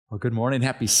Well, good morning.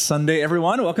 Happy Sunday,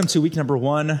 everyone. Welcome to week number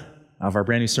 1 of our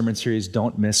brand new sermon series,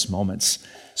 Don't Miss Moments.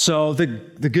 So the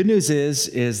good news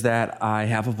is that I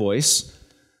have a voice.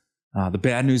 The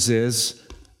bad news is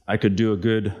I could do a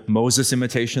good Moses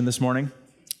imitation this morning.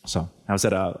 So I was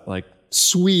at a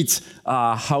sweet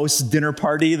house dinner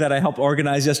party that I helped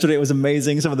organize yesterday. It was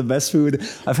amazing. Some of the best food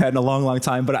I've had in a long, long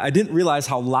time. But I didn't realize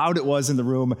how loud it was in the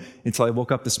room until I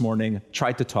woke up this morning,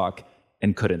 tried to talk,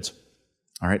 and couldn't.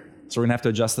 All right? So we're going to have to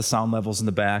adjust the sound levels in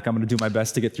the back. I'm going to do my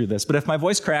best to get through this. But if my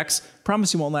voice cracks,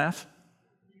 promise you won't laugh.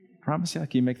 Promise you? Can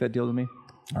you make that deal with me?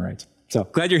 All right. So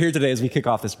glad you're here today as we kick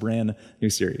off this brand new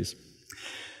series.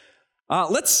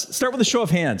 Let's start with a show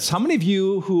of hands. How many of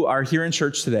you who are here in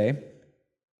church today,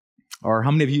 or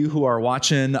how many of you who are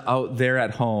watching out there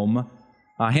at home,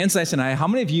 hands nice and high, how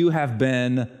many of you have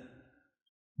been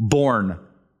born?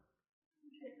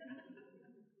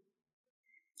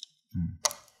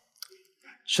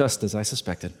 Just as I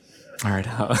suspected. All right.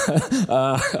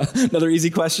 Another easy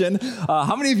question.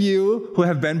 How many of you who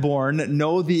have been born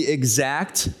know the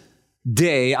exact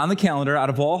day on the calendar out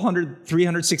of all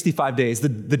 365 days, the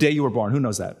day you were born? Who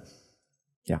knows that?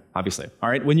 Yeah, obviously. All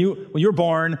right. When you were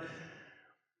born,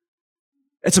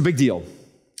 it's a big deal.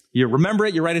 You remember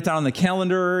it, you write it down on the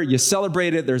calendar, you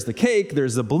celebrate it. There's the cake,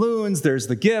 there's the balloons, there's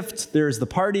the gift, there's the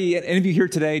party. Any of you here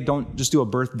today don't just do a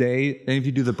birthday? Any of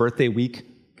you do the birthday week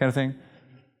kind of thing?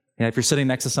 Yeah, if you're sitting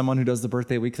next to someone who does the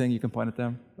birthday week thing, you can point at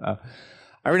them. I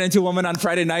ran into a woman on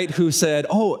Friday night who said,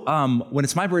 when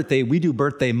it's my birthday, we do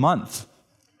birthday month.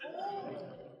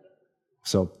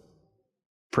 So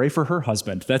pray for her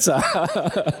husband. That's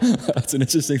an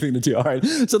interesting thing to do. All right.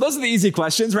 So those are the easy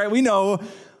questions, right? We know,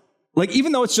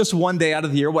 even though it's just one day out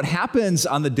of the year, what happens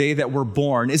on the day that we're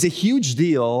born is a huge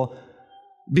deal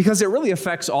because it really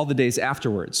affects all the days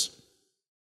afterwards.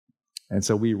 And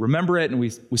so we remember it and we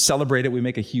celebrate it. We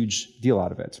make a huge deal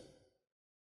out of it.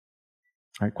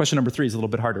 All right, question number 3 is a little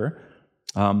bit harder.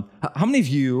 How many of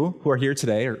you who are here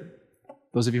today, or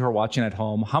those of you who are watching at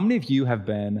home, how many of you have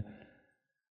been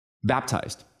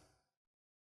baptized?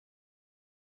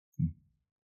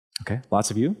 Okay,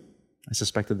 lots of you. I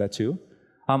suspected that too.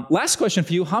 Last question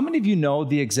for you. How many of you know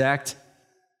the exact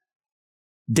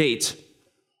date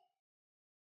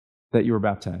that you were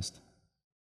baptized?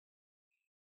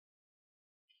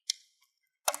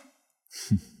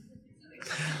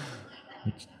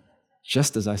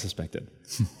 Just as I suspected.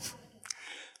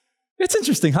 It's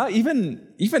interesting, huh? Even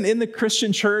in the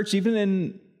Christian church, even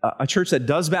in a church that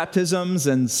does baptisms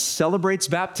and celebrates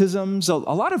baptisms, a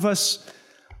lot of us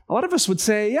would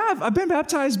say, yeah, I've been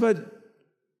baptized, but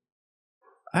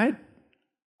I'm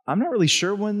not really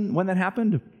sure when that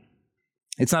happened.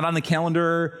 It's not on the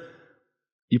calendar.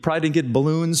 You probably didn't get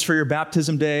balloons for your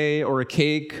baptism day or a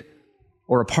cake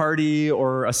or a party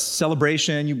or a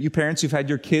celebration. You parents who've had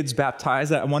your kids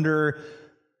baptized, I wonder,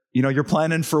 you're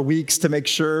planning for weeks to make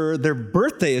sure their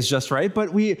birthday is just right.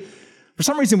 But for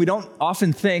some reason, we don't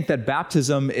often think that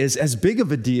baptism is as big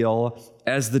of a deal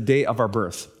as the day of our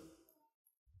birth.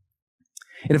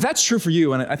 And if that's true for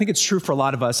you, and I think it's true for a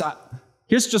lot of us,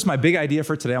 here's just my big idea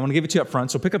for today. I want to give it to you up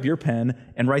front, so pick up your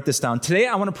pen and write this down. Today,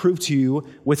 I want to prove to you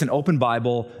with an open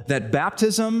Bible that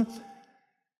baptism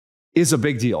is a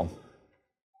big deal.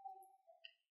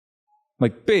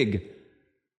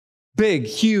 Big,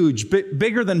 huge,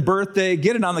 bigger than birthday,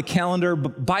 get it on the calendar,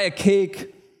 buy a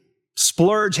cake,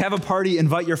 splurge, have a party,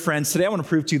 invite your friends. Today I want to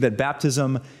prove to you that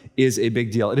baptism is a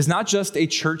big deal. It is not just a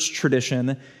church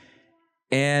tradition,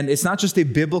 and it's not just a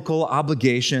biblical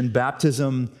obligation.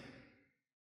 Baptism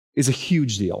is a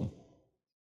huge deal.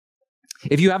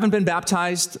 If you haven't been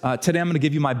baptized, today I'm going to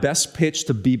give you my best pitch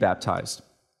to be baptized.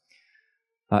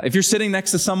 If you're sitting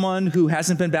next to someone who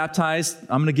hasn't been baptized,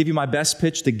 I'm going to give you my best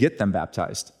pitch to get them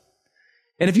baptized.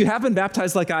 And if you have been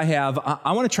baptized like I have,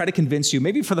 I want to try to convince you,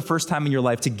 maybe for the first time in your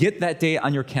life, to get that day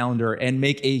on your calendar and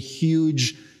make a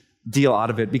huge deal out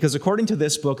of it. Because according to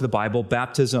this book, the Bible,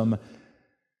 baptism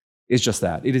is just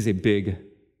that. It is a big,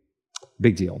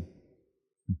 big deal.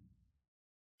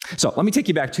 So let me take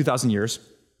you back 2,000 years.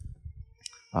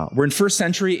 We're in first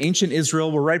century ancient Israel.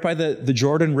 We're right by the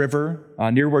Jordan River,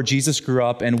 near where Jesus grew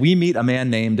up, and we meet a man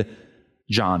named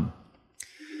John.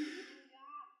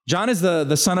 John is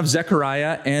the son of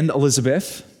Zechariah and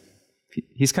Elizabeth.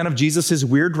 He's kind of Jesus'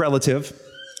 weird relative,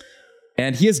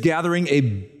 and he is gathering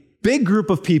a big group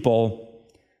of people,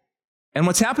 and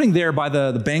what's happening there by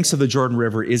the banks of the Jordan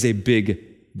River is a big,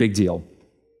 big deal.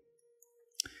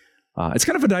 It's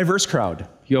kind of a diverse crowd.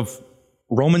 You have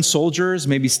Roman soldiers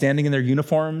maybe standing in their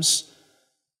uniforms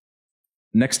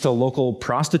next to local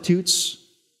prostitutes,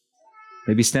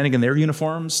 maybe standing in their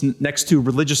uniforms, next to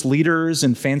religious leaders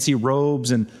in fancy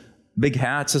robes and big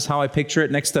hats is how I picture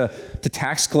it, next to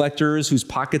tax collectors whose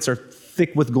pockets are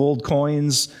thick with gold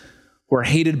coins, who are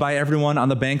hated by everyone on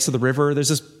the banks of the river. There's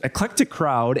this eclectic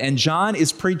crowd, and John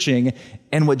is preaching,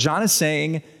 and what John is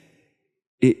saying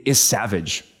is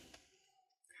savage.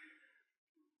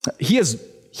 He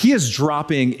is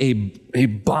dropping a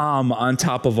bomb on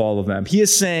top of all of them. He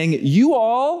is saying,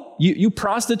 you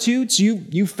prostitutes,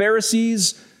 you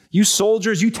Pharisees, you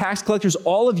soldiers, you tax collectors,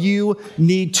 all of you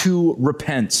need to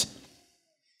repent.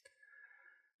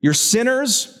 You're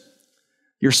sinners,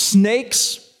 you're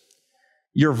snakes,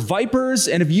 you're vipers,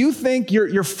 and if you think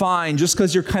you're fine just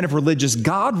because you're kind of religious,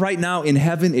 God right now in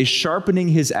heaven is sharpening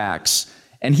his axe,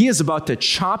 and he is about to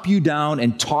chop you down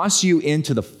and toss you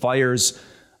into the fires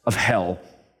of hell.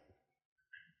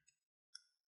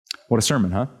 What a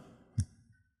sermon, huh?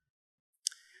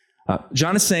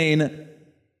 John is saying,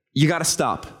 you got to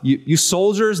stop. You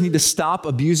soldiers need to stop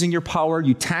abusing your power.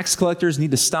 You tax collectors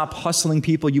need to stop hustling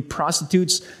people. You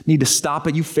prostitutes need to stop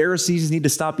it. You Pharisees need to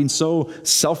stop being so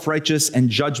self-righteous and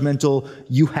judgmental.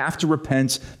 You have to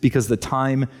repent because the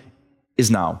time is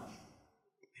now.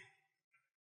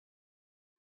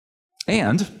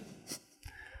 And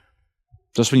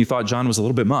just when you thought John was a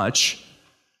little bit much,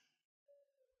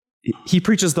 he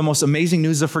preaches the most amazing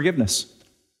news of forgiveness.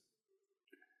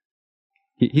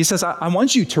 He says, I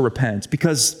want you to repent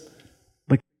because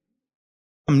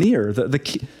I'm near.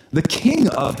 The King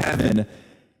of heaven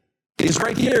is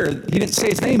right here. He didn't say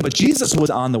his name, but Jesus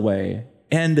was on the way.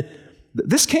 And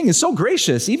this King is so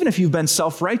gracious, even if you've been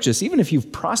self-righteous, even if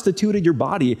you've prostituted your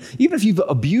body, even if you've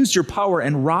abused your power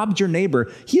and robbed your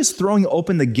neighbor, he is throwing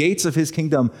open the gates of his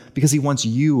kingdom because he wants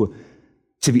you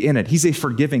to be in it. He's a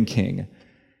forgiving King,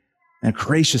 and a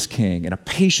gracious King, and a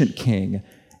patient King,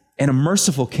 and a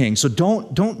merciful King. So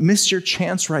don't miss your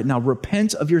chance right now.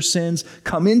 Repent of your sins,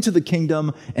 come into the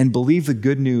kingdom, and believe the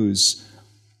good news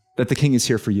that the King is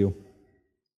here for you.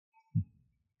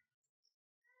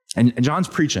 And John's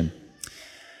preaching.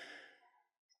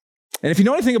 And if you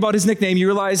know anything about his nickname, you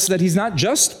realize that he's not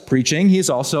just preaching, he's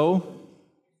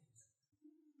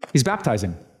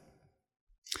baptizing.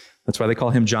 That's why they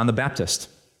call him John the Baptist.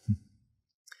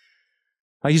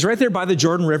 He's right there by the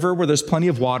Jordan River where there's plenty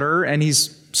of water, and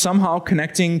he's somehow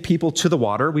connecting people to the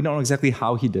water. We don't know exactly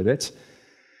how he did it.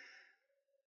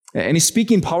 And he's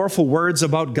speaking powerful words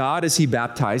about God as he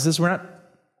baptizes. We're not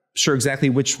sure exactly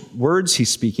which words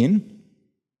he's speaking.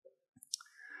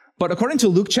 But according to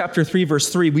Luke chapter 3, verse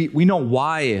 3, we know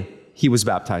why he was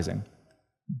baptizing.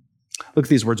 Look at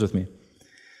these words with me.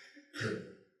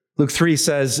 Luke 3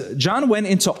 says, John went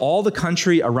into all the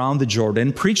country around the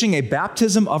Jordan, preaching a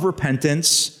baptism of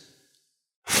repentance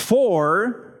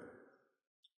for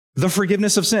the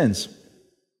forgiveness of sins.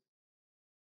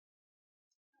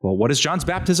 Well, what is John's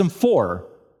baptism for?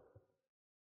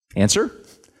 Answer,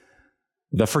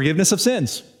 the forgiveness of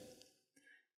sins.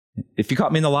 If you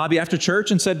caught me in the lobby after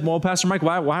church and said, well, Pastor Mike,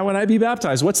 why would I be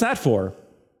baptized? What's that for?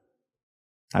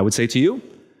 I would say to you,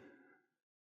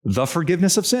 the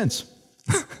forgiveness of sins.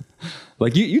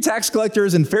 Like you tax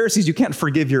collectors and Pharisees, you can't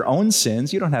forgive your own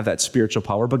sins. You don't have that spiritual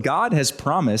power. But God has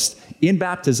promised in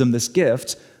baptism this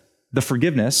gift, the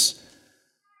forgiveness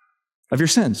of your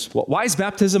sins. Well, why is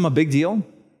baptism a big deal?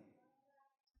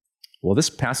 Well, this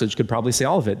passage could probably say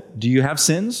all of it. Do you have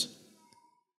sins?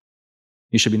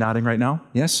 You should be nodding right now.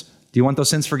 Yes? Do you want those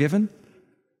sins forgiven?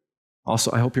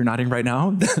 Also, I hope you're nodding right now.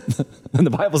 And the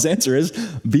Bible's answer is,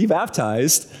 be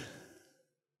baptized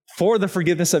for the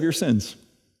forgiveness of your sins.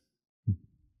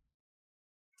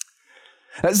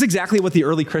 That's exactly what the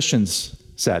early Christians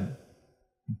said.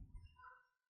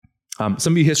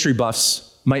 Some of you history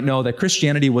buffs might know that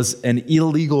Christianity was an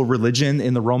illegal religion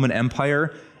in the Roman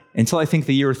Empire until I think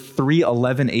the year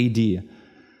 311 AD.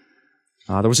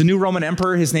 There was a new Roman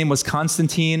emperor. His name was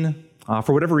Constantine.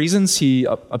 For whatever reasons, he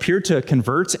appeared to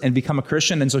convert and become a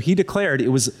Christian, and so he declared it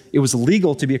was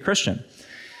legal to be a Christian.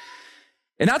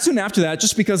 And not soon after that,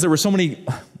 just because there were so many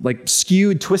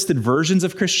skewed, twisted versions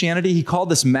of Christianity, he called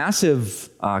this massive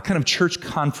kind of church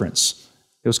conference.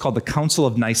 It was called the Council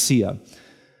of Nicaea.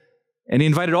 And he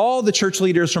invited all the church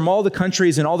leaders from all the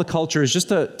countries and all the cultures just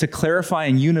to clarify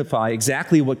and unify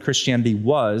exactly what Christianity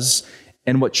was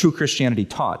and what true Christianity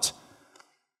taught.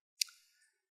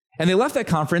 And they left that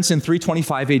conference in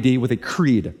 325 AD with a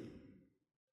creed.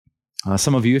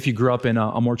 Some of you, if you grew up in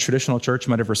a more traditional church,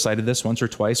 might have recited this once or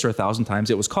twice or 1,000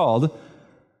 times. It was called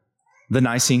the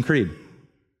Nicene Creed.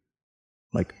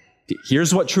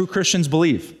 Here's what true Christians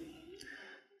believe.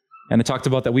 And it talked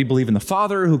about that we believe in the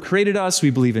Father who created us.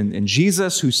 We believe in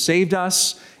Jesus who saved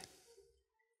us.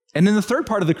 And in the third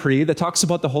part of the creed that talks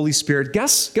about the Holy Spirit,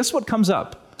 guess what comes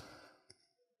up?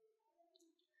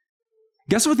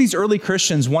 Guess what these early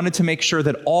Christians wanted to make sure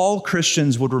that all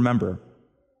Christians would remember?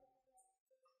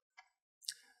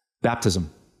 Baptism.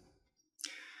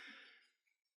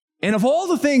 And of all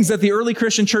the things that the early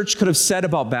Christian church could have said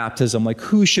about baptism, like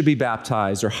who should be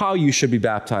baptized or how you should be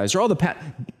baptized, or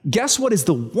guess what is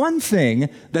the one thing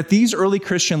that these early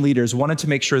Christian leaders wanted to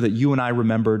make sure that you and I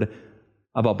remembered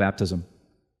about baptism?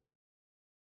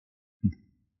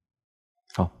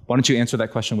 Oh, why don't you answer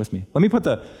that question with me? Let me put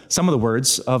some of the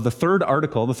words of the third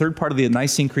article, the third part of the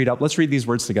Nicene Creed up. Let's read these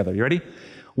words together. You ready?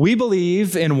 We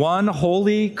believe in one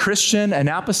holy Christian and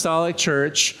apostolic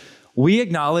church. We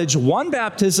acknowledge one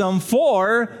baptism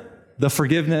for the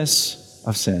forgiveness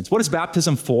of sins. What is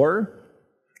baptism for?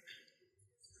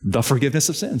 The forgiveness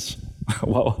of sins.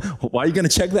 Well, why are you going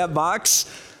to check that box?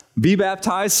 Be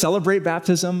baptized, celebrate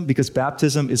baptism, because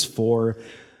baptism is for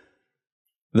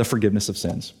the forgiveness of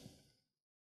sins.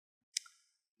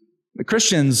 The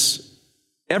Christians,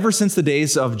 ever since the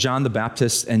days of John the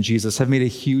Baptist and Jesus, have made a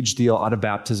huge deal out of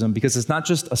baptism because it's not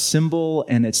just a symbol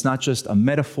and it's not just a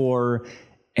metaphor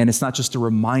and it's not just a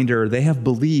reminder. They have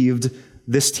believed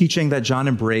this teaching that John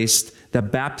embraced,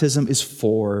 that baptism is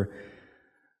for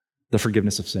the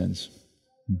forgiveness of sins.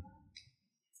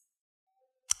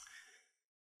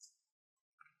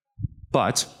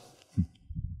 But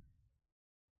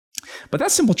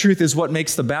that simple truth is what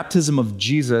makes the baptism of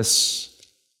Jesus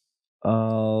a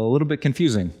little bit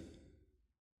confusing.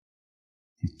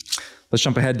 Let's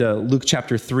jump ahead to Luke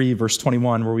chapter 3, verse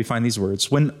 21, where we find these words.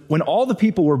 When all the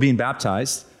people were being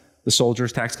baptized, the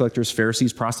soldiers, tax collectors,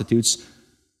 Pharisees, prostitutes,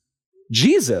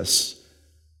 Jesus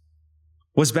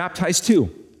was baptized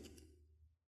too.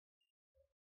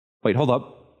 Wait, hold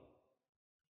up.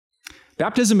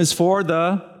 Baptism is for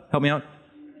help me out,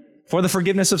 for the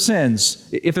forgiveness of sins.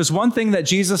 If there's one thing that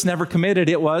Jesus never committed,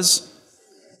 it was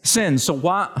sin. So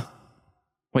why?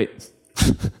 Wait,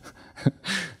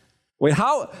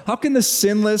 how can the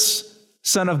sinless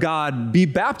Son of God be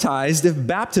baptized if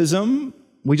baptism,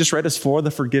 we just read, is for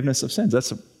the forgiveness of sins?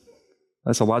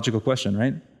 That's a logical question,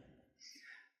 right?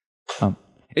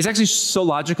 It's actually so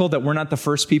logical that we're not the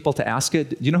first people to ask it.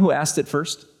 Do you know who asked it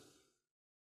first?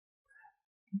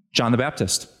 John the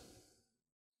Baptist.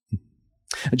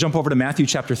 Jump over to Matthew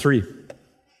chapter 3.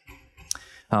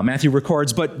 Matthew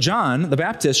records, but John the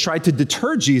Baptist tried to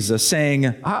deter Jesus,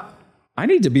 saying, I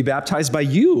need to be baptized by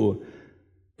you,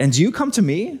 and do you come to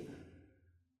me?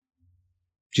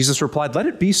 Jesus replied, let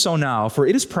it be so now, for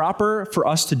it is proper for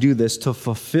us to do this to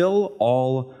fulfill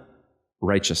all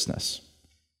righteousness.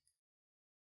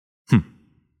 What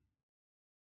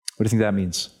do you think that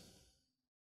means?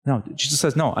 No, Jesus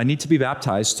says, no, I need to be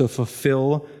baptized to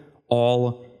fulfill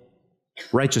all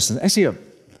righteousness. I see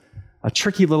a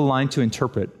tricky little line to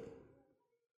interpret.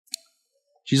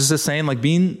 Jesus is saying, like,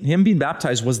 him being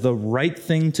baptized was the right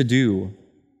thing to do.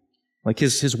 Like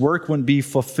his work wouldn't be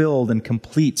fulfilled and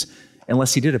complete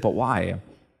unless he did it. But why?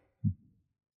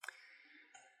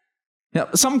 Now,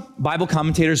 some Bible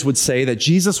commentators would say that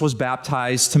Jesus was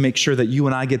baptized to make sure that you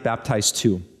and I get baptized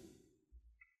too.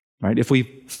 Right? If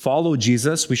we follow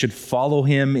Jesus, we should follow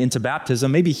him into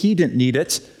baptism. Maybe he didn't need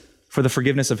it for the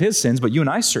forgiveness of his sins, but you and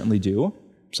I certainly do.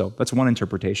 So that's one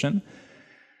interpretation.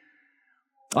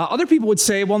 Other people would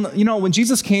say, well, when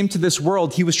Jesus came to this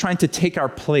world, he was trying to take our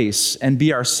place and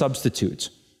be our substitute.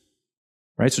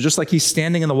 Right? So just like he's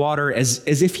standing in the water as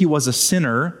if he was a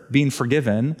sinner being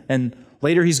forgiven, and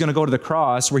later he's going to go to the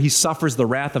cross where he suffers the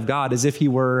wrath of God as if he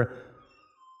were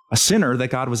a sinner that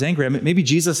God was angry at. Maybe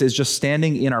Jesus is just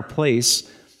standing in our place,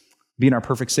 being our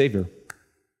perfect Savior.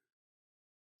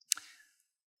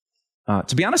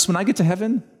 To be honest, when I get to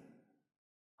heaven,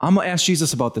 I'm going to ask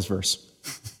Jesus about this verse.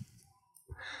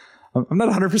 I'm not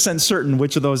 100% certain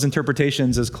which of those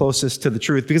interpretations is closest to the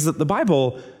truth, because the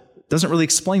Bible doesn't really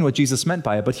explain what Jesus meant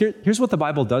by it. But here's what the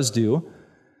Bible does do.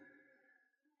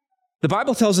 The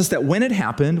Bible tells us that when it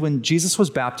happened, when Jesus was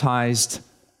baptized,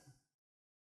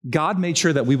 God made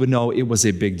sure that we would know it was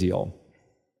a big deal.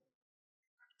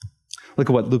 Look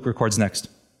at what Luke records next.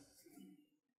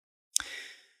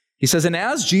 He says, and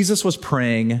as Jesus was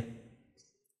praying,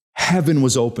 heaven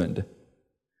was opened,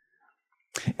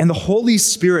 and the Holy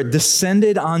Spirit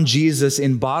descended on Jesus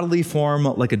in bodily form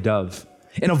like a dove.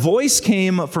 And a voice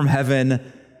came from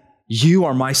heaven, you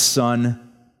are my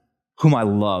Son, whom I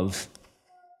love.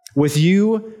 With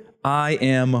you I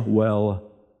am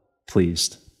well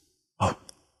pleased. Oh.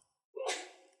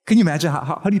 Can you imagine?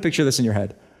 How do you picture this in your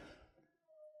head?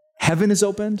 Heaven is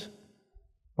opened,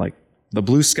 like the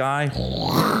blue sky,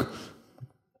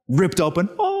 ripped open.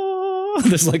 Oh,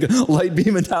 there's like a light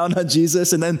beaming down on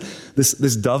Jesus, and then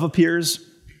this dove appears.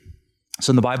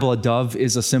 So in the Bible, a dove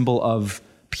is a symbol of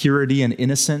purity and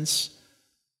innocence.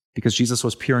 because Jesus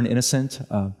was pure and innocent.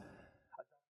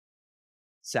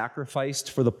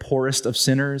 Sacrificed for the poorest of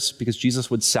sinners, because Jesus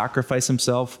would sacrifice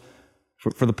himself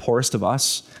for the poorest of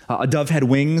us. A dove had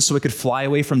wings so it could fly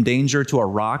away from danger to a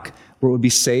rock where it would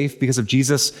be safe. Because of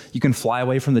Jesus, you can fly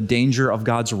away from the danger of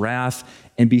God's wrath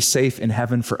and be safe in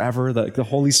heaven forever. The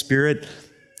Holy Spirit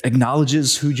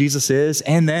acknowledges who Jesus is,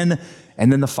 and then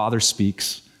the Father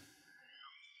speaks.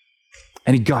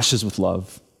 And he gushes with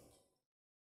love.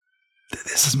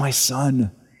 This is my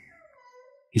Son,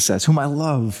 he says, whom I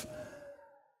love.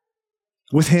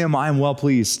 With him I am well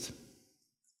pleased.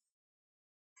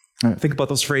 Think about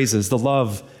those phrases. The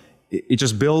love, it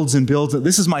just builds and builds.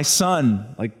 This is my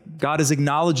Son. Like, God is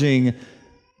acknowledging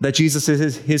that Jesus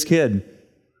is his kid.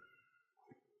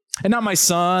 And not my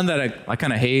son that I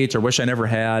kind of hate or wish I never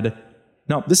had.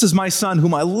 No, this is my Son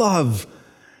whom I love.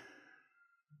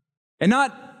 And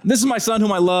not, this is my Son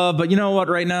whom I love, but you know what,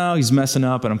 right now he's messing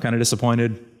up and I'm kind of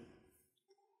disappointed.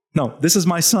 No, this is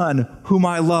my Son whom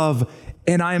I love,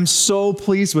 and I am so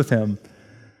pleased with him.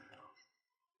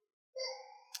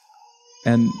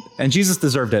 And Jesus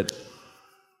deserved it,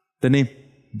 didn't he?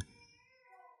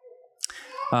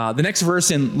 The next verse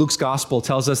in Luke's gospel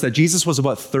tells us that Jesus was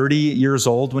about 30 years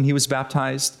old when he was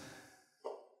baptized,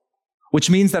 which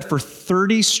means that for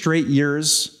 30 straight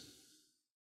years,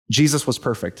 Jesus was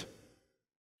perfect.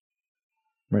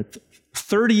 Right?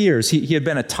 30 years, he had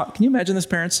been can you imagine this,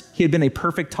 parents? He had been a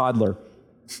perfect toddler,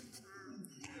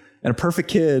 and a perfect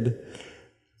kid,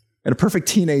 and a perfect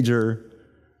teenager,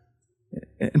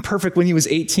 and perfect when he was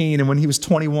 18, and when he was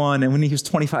 21, and when he was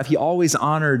 25. He always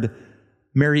honored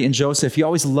Mary and Joseph. He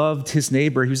always loved his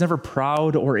neighbor. He was never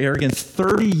proud or arrogant.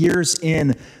 30 years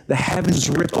in, the heavens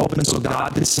ripped open so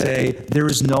God could say, there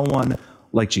is no one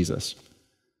like Jesus.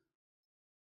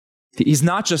 He's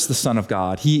not just the Son of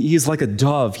God. He is like a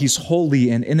dove. He's holy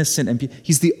and innocent, and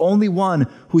he's the only one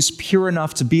who's pure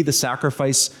enough to be the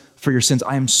sacrifice for your sins.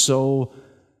 I am so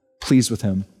pleased with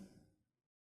him.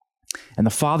 And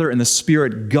the Father and the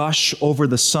Spirit gush over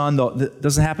the Son. Though that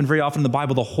doesn't happen very often in the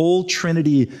Bible. The whole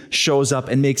Trinity shows up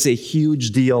and makes a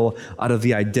huge deal out of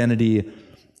the identity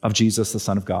of Jesus, the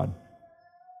Son of God.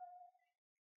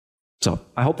 So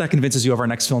I hope that convinces you of our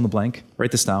next fill in the blank.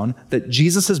 Write this down. That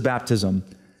Jesus' baptism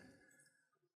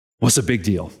was a big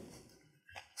deal.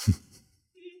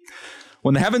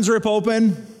 When the heavens rip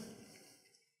open,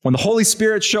 when the Holy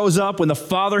Spirit shows up, when the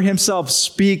Father himself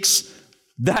speaks,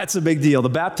 that's a big deal. The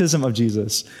baptism of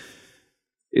Jesus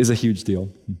is a huge deal.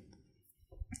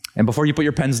 And before you put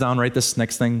your pens down, write this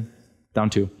next thing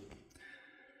down too.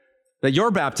 That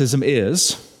your baptism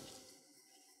is,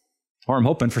 or I'm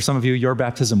hoping for some of you, your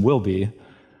baptism will be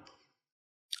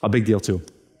a big deal too.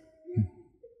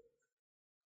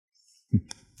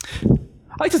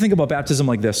 I like to think about baptism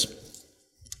like this.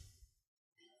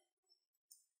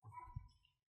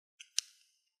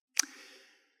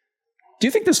 Do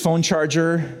you think this phone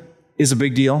charger is a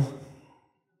big deal?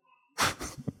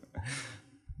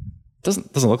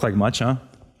 Doesn't look like much, huh?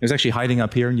 It was actually hiding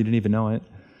up here and you didn't even know it.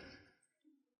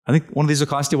 I think one of these will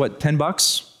cost you,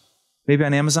 $10? Maybe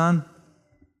on Amazon?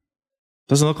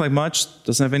 Doesn't look like much.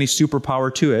 Doesn't have any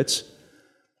superpower to it.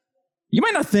 You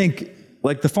might not think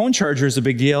like the phone charger is a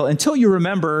big deal until you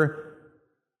remember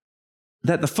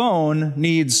that the phone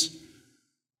needs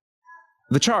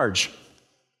the charge.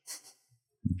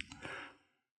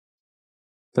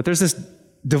 That there's this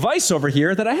device over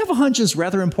here that I have a hunch is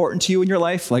rather important to you in your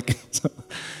life. Like,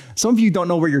 some of you don't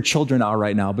know where your children are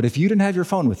right now, but if you didn't have your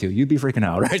phone with you, you'd be freaking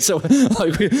out, right? So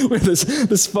like we have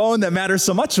this phone that matters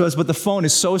so much to us, but the phone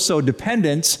is so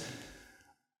dependent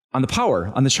on the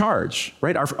power, on the charge,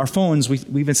 right? Our phones, we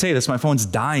even say this, my phone's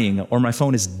dying or my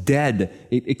phone is dead.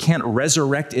 It can't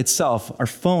resurrect itself. Our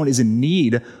phone is in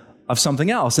need of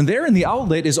something else. And there in the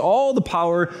outlet is all the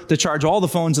power to charge all the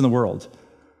phones in the world.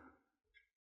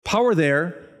 Power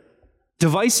there,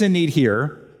 device in need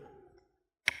here.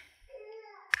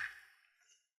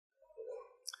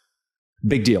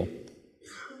 Big deal.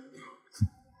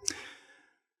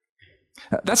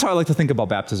 That's how I like to think about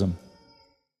baptism.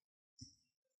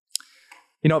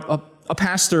 You know, a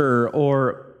pastor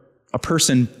or a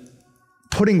person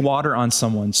putting water on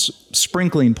someone,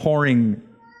 sprinkling, pouring,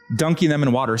 dunking them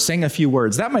in water, saying a few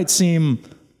words, that might seem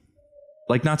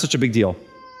like not such a big deal.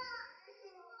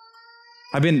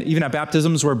 I've been even at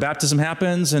baptisms where baptism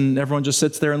happens and everyone just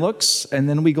sits there and looks, and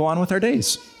then we go on with our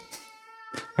days.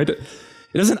 Right? It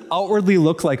doesn't outwardly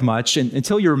look like much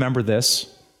until you remember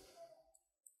this.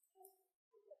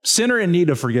 Sinner in need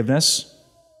of forgiveness.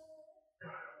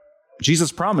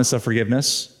 Jesus' promise of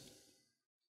forgiveness.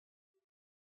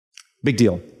 Big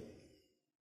deal.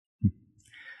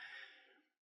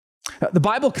 The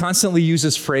Bible constantly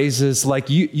uses phrases like,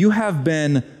 you have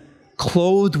been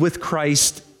clothed with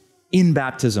Christ in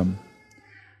baptism.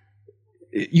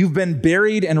 You've been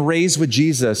buried and raised with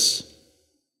Jesus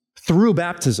through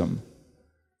baptism.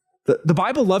 The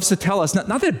Bible loves to tell us, not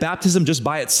that baptism just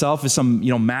by itself is some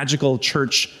magical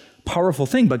church powerful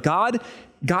thing, but God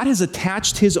has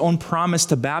attached his own promise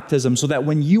to baptism so that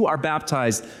when you are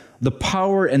baptized, the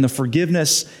power and the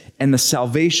forgiveness and the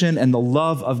salvation and the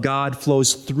love of God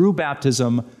flows through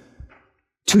baptism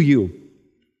to you.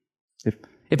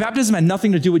 If baptism had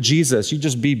nothing to do with Jesus, you'd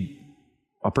just be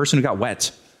a person who got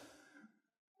wet.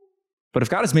 But if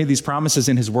God has made these promises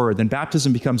in his word, then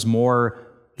baptism becomes more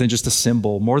than just a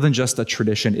symbol, more than just a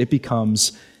tradition. It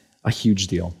becomes a huge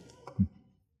deal.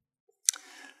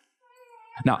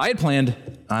 Now, I had planned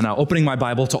on opening my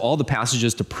Bible to all the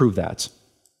passages to prove that.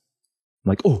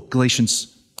 Like,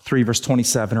 Galatians 3, verse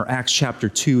 27, or Acts chapter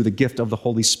 2, the gift of the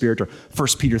Holy Spirit, or 1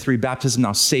 Peter 3, baptism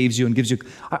now saves you and gives you.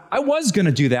 I was going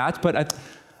to do that, but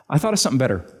I thought of something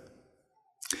better.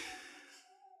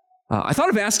 I thought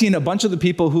of asking a bunch of the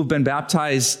people who've been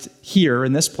baptized here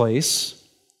in this place,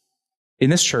 in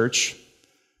this church,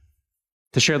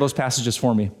 to share those passages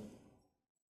for me.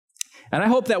 And I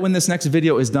hope that when this next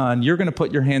video is done, you're going to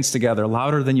put your hands together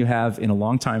louder than you have in a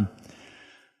long time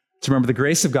to remember the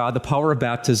grace of God, the power of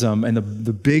baptism, and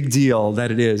the big deal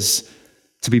that it is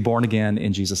to be born again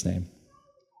in Jesus' name.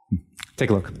 Take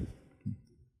a look.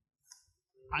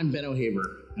 I'm Benno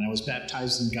Haber, and I was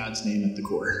baptized in God's name at the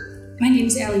core. My name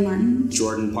is Allie Martin.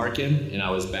 Jordan Parkin, and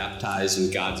I was baptized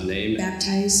in God's name.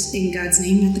 Baptized in God's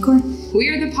name at the core. We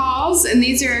are the Pauls, and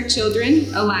these are our children,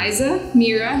 Eliza,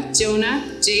 Mira, Jonah,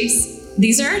 Jace.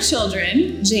 These are our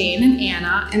children, Jane and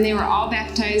Anna, and they were all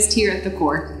baptized here at the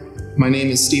core. My name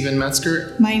is Stephen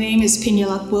Metzger. My name is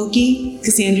Pinulak Wilkie.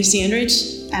 Cassandra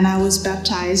Sandridge, and I was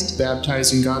baptized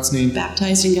in God's name.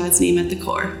 Baptized in God's name at the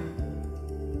core.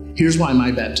 Here's why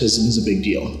my baptism is a big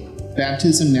deal.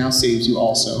 Baptism now saves you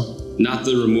also. Not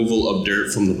the removal of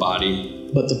dirt from the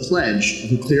body, but the pledge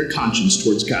of a clear conscience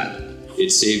towards God.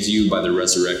 It saves you by the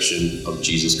resurrection of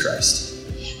Jesus Christ.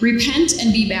 Repent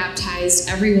and be baptized,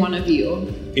 every one of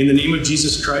you, in the name of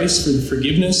Jesus Christ for the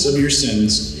forgiveness of your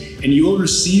sins, and you will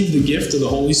receive the gift of the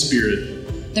Holy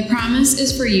Spirit. The promise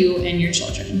is for you and your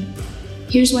children.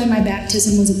 Here's why my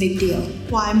baptism was a big deal.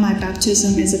 Why my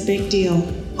baptism is a big deal.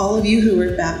 All of you who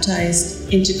were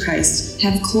baptized into Christ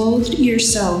have clothed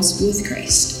yourselves with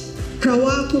Christ. เพราะ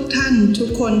ว่าทุกท่านทุก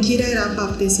คนที่ได้รับบั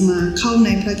พติศมาเข้าใน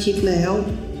พระคริสต์แล้ว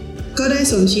ก็ได้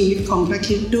สวมชีวิตของพระค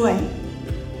ริสต์ด้วย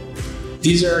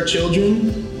These are our children,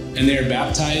 and they are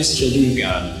baptized children of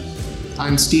God.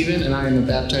 I'm Stephen, and I am a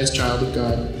baptized child of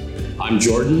God. I'm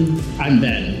Jordan. I'm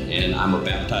Ben. And I'm a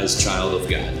baptized child of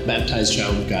God. Baptized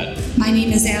child of God. My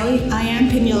name is Allie. I am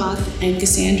Pinulak and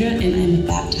Cassandra, and I am a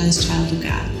baptized child of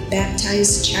God.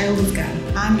 Baptized child of God.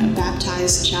 I'm a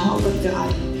baptized child of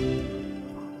God.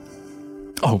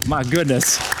 Oh, my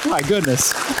goodness. My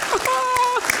goodness.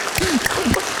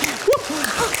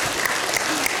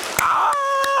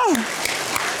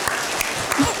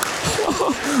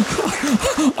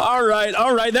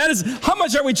 All right. That is, how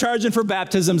much are we charging for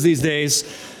baptisms these days?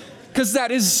 Because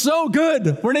that is so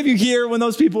good. Were any of you here when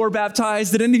those people were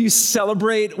baptized? Did any of you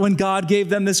celebrate when God gave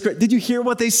them this? Did you hear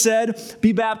what they said?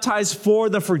 Be baptized for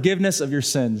the forgiveness of your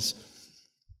sins.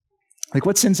 Like,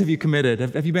 what sins have you committed?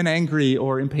 Have you been angry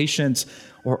or impatient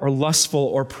or lustful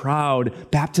or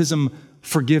proud? Baptism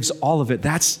forgives all of it.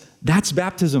 That's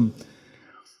baptism.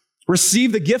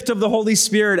 Receive the gift of the Holy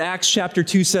Spirit. Acts chapter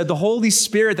 2 said, the Holy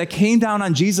Spirit that came down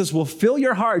on Jesus will fill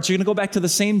your hearts. You're going to go back to the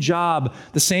same job,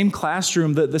 the same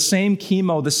classroom, the same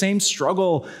chemo, the same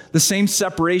struggle, the same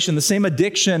separation, the same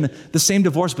addiction, the same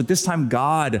divorce, but this time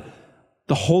God,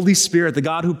 the Holy Spirit, the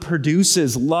God who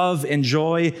produces love and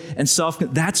joy and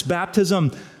that's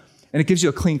baptism. And it gives you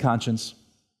a clean conscience.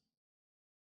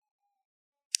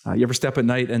 You ever step at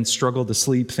night and struggle to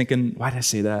sleep thinking, why did I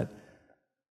say that?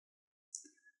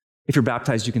 If you're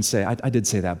baptized, you can say, I did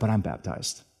say that, but I'm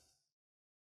baptized.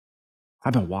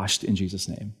 I've been washed in Jesus'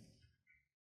 name.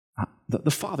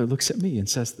 The Father looks at me and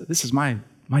says, this is my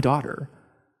daughter,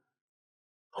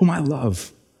 whom I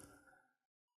love.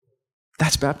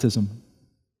 That's baptism.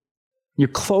 You're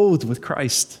clothed with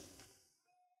Christ.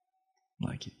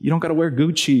 Like, you don't got to wear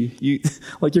Gucci.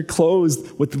 You're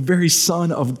clothed with the very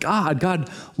Son of God. God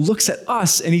looks at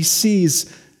us and he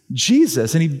sees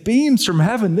Jesus, and he beams from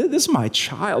heaven. This is my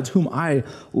child whom I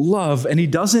love, and he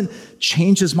doesn't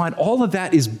change his mind. All of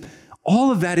that is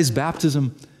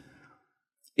baptism.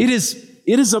 It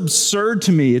is absurd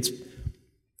to me. It's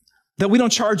that we don't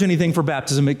charge anything for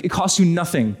baptism. It costs you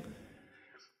nothing.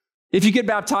 If you get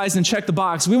baptized and check the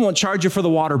box, we won't charge you for the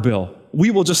water bill. We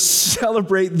will just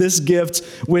celebrate this gift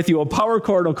with you. A power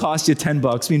cord will cost you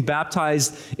 $10. Being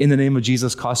baptized in the name of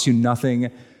Jesus costs you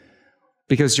nothing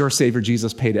because your Savior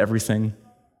Jesus paid everything.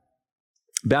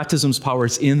 Baptism's power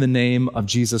is in the name of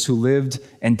Jesus, who lived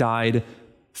and died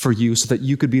for you so that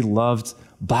you could be loved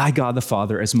by God the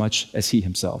Father as much as he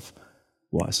himself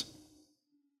was.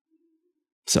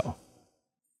 So,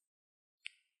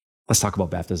 let's talk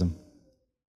about baptism.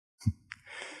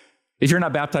 If you're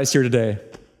not baptized here today,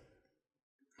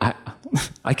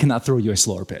 I cannot throw you a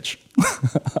slower pitch.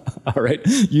 All right?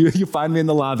 You find me in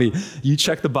the lobby. You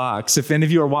check the box. If any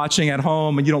of you are watching at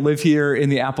home and you don't live here in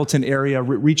the Appleton area,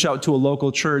 reach out to a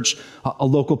local church, a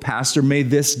local pastor. May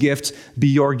this gift be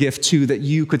your gift too, that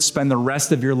you could spend the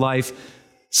rest of your life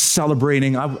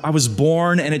celebrating. I was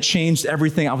born and it changed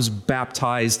everything. I was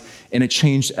baptized and it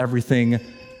changed everything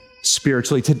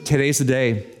spiritually. Today's the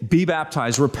day. Be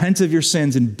baptized. Repent of your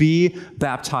sins and be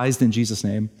baptized in Jesus'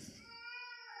 name.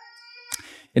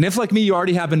 And if, like me, you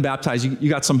already have been baptized, you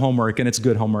got some homework, and it's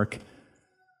good homework.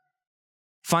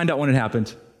 Find out when it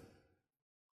happened.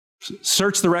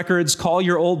 Search the records, call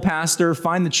your old pastor,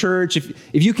 find the church. If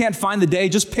you can't find the day,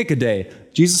 just pick a day.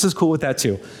 Jesus is cool with that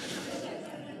too.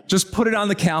 Just put it on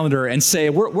the calendar and say,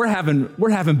 we're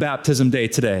having baptism day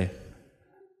today.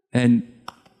 And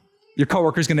your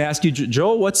coworker's going to ask you,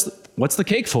 Joe, what's the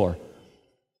cake for?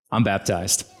 I'm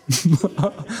baptized.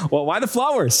 Well, why the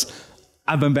flowers?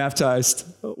 I've been baptized.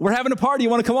 We're having a party. You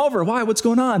want to come over? Why? What's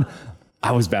going on?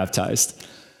 I was baptized.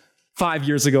 5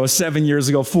 years ago, 7 years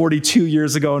ago, 42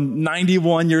 years ago,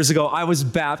 91 years ago, I was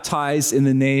baptized in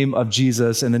the name of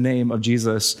Jesus, and the name of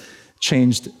Jesus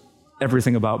changed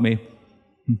everything about me.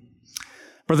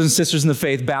 Brothers and sisters in the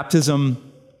faith,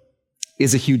 baptism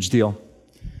is a huge deal.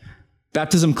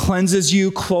 Baptism cleanses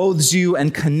you, clothes you,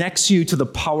 and connects you to the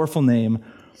powerful name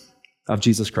of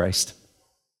Jesus Christ.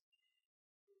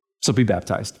 So be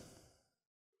baptized.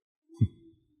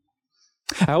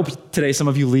 I hope today some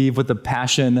of you leave with the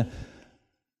passion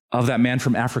of that man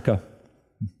from Africa.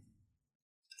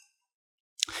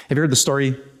 Have you heard the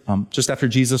story? Just after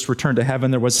Jesus returned to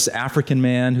heaven, there was this African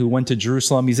man who went to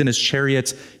Jerusalem. He's in his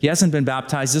chariot. He hasn't been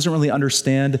baptized. He doesn't really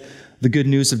understand the good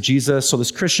news of Jesus. So this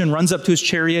Christian runs up to his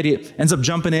chariot. He ends up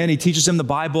jumping in. He teaches him the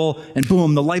Bible. And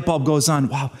boom, the light bulb goes on.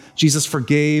 Wow, Jesus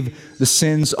forgave the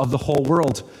sins of the whole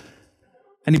world.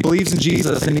 And he believes in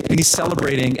Jesus, and he's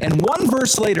celebrating. And one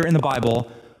verse later in the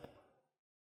Bible,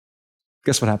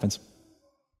 guess what happens?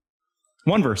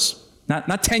 One verse.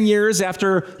 Not 10 years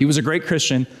after he was a great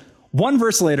Christian. One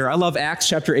verse later, I love Acts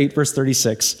chapter 8, verse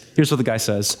 36. Here's what the guy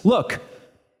says. Look,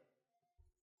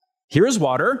 here is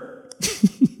water.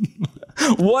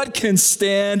 What can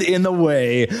stand in the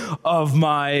way of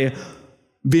my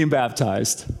being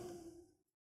baptized?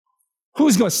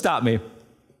 Who's going to stop me?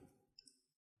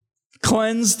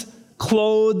 Cleansed,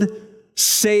 clothed,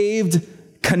 saved,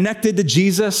 connected to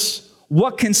Jesus.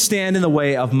 What can stand in the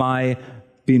way of my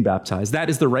being baptized? That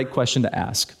is the right question to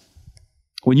ask.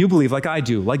 When you believe, like I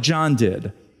do, like John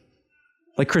did,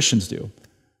 like Christians do,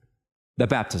 that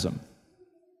baptism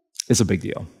is a big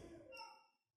deal.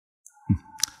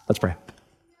 Let's pray.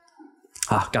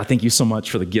 God, thank you so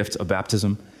much for the gift of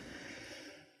baptism.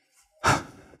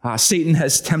 Satan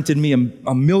has tempted me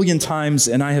a million times,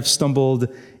 and I have stumbled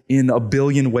in a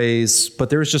billion ways, but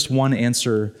there is just one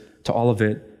answer to all of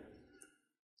it: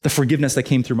 the forgiveness that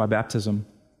came through my baptism.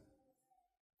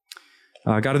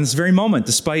 God, in this very moment,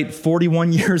 despite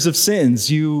 41 years of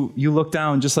sins, you look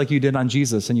down just like you did on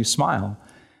Jesus, and you smile,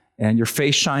 and your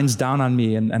face shines down on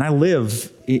me, and I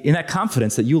live in that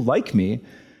confidence that you like me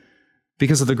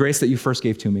because of the grace that you first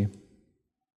gave to me.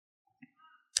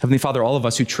 Heavenly Father, all of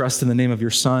us who trust in the name of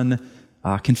your Son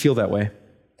can feel that way.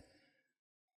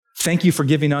 Thank you for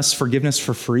giving us forgiveness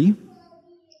for free.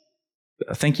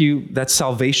 Thank you that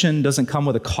salvation doesn't come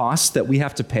with a cost that we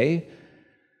have to pay.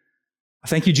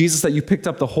 Thank you, Jesus, that you picked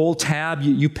up the whole tab.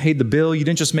 You paid the bill. You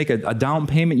didn't just make a down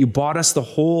payment. You bought us the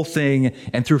whole thing.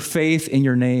 And through faith in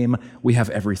your name, we have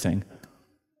everything.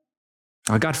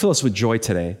 God, fill us with joy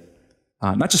today.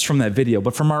 Not just from that video,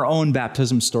 but from our own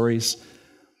baptism stories.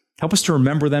 Help us to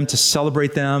remember them, to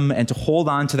celebrate them, and to hold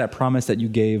on to that promise that you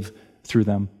gave through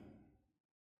them.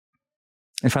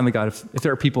 And finally, God, if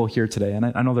there are people here today, and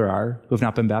I know there are, who have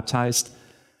not been baptized,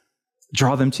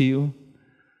 draw them to you.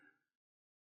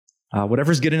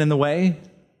 Whatever's getting in the way,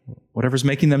 whatever's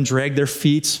making them drag their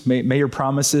feet, may your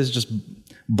promises just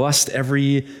bust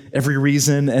every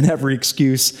reason and every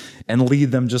excuse and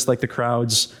lead them just like the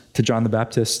crowds to John the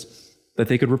Baptist, that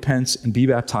they could repent and be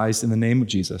baptized in the name of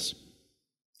Jesus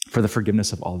for the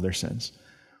forgiveness of all of their sins.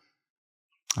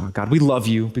 God, we love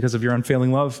you because of your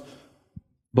unfailing love.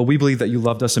 but we believe that you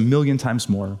loved us 1,000,000 times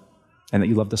more and that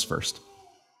you loved us first.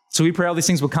 So we pray all these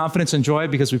things with confidence and joy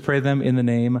because we pray them in the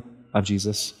name of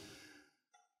Jesus.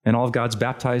 And all of God's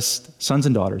baptized sons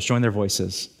and daughters joined their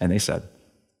voices, and they said,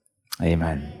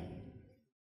 Amen.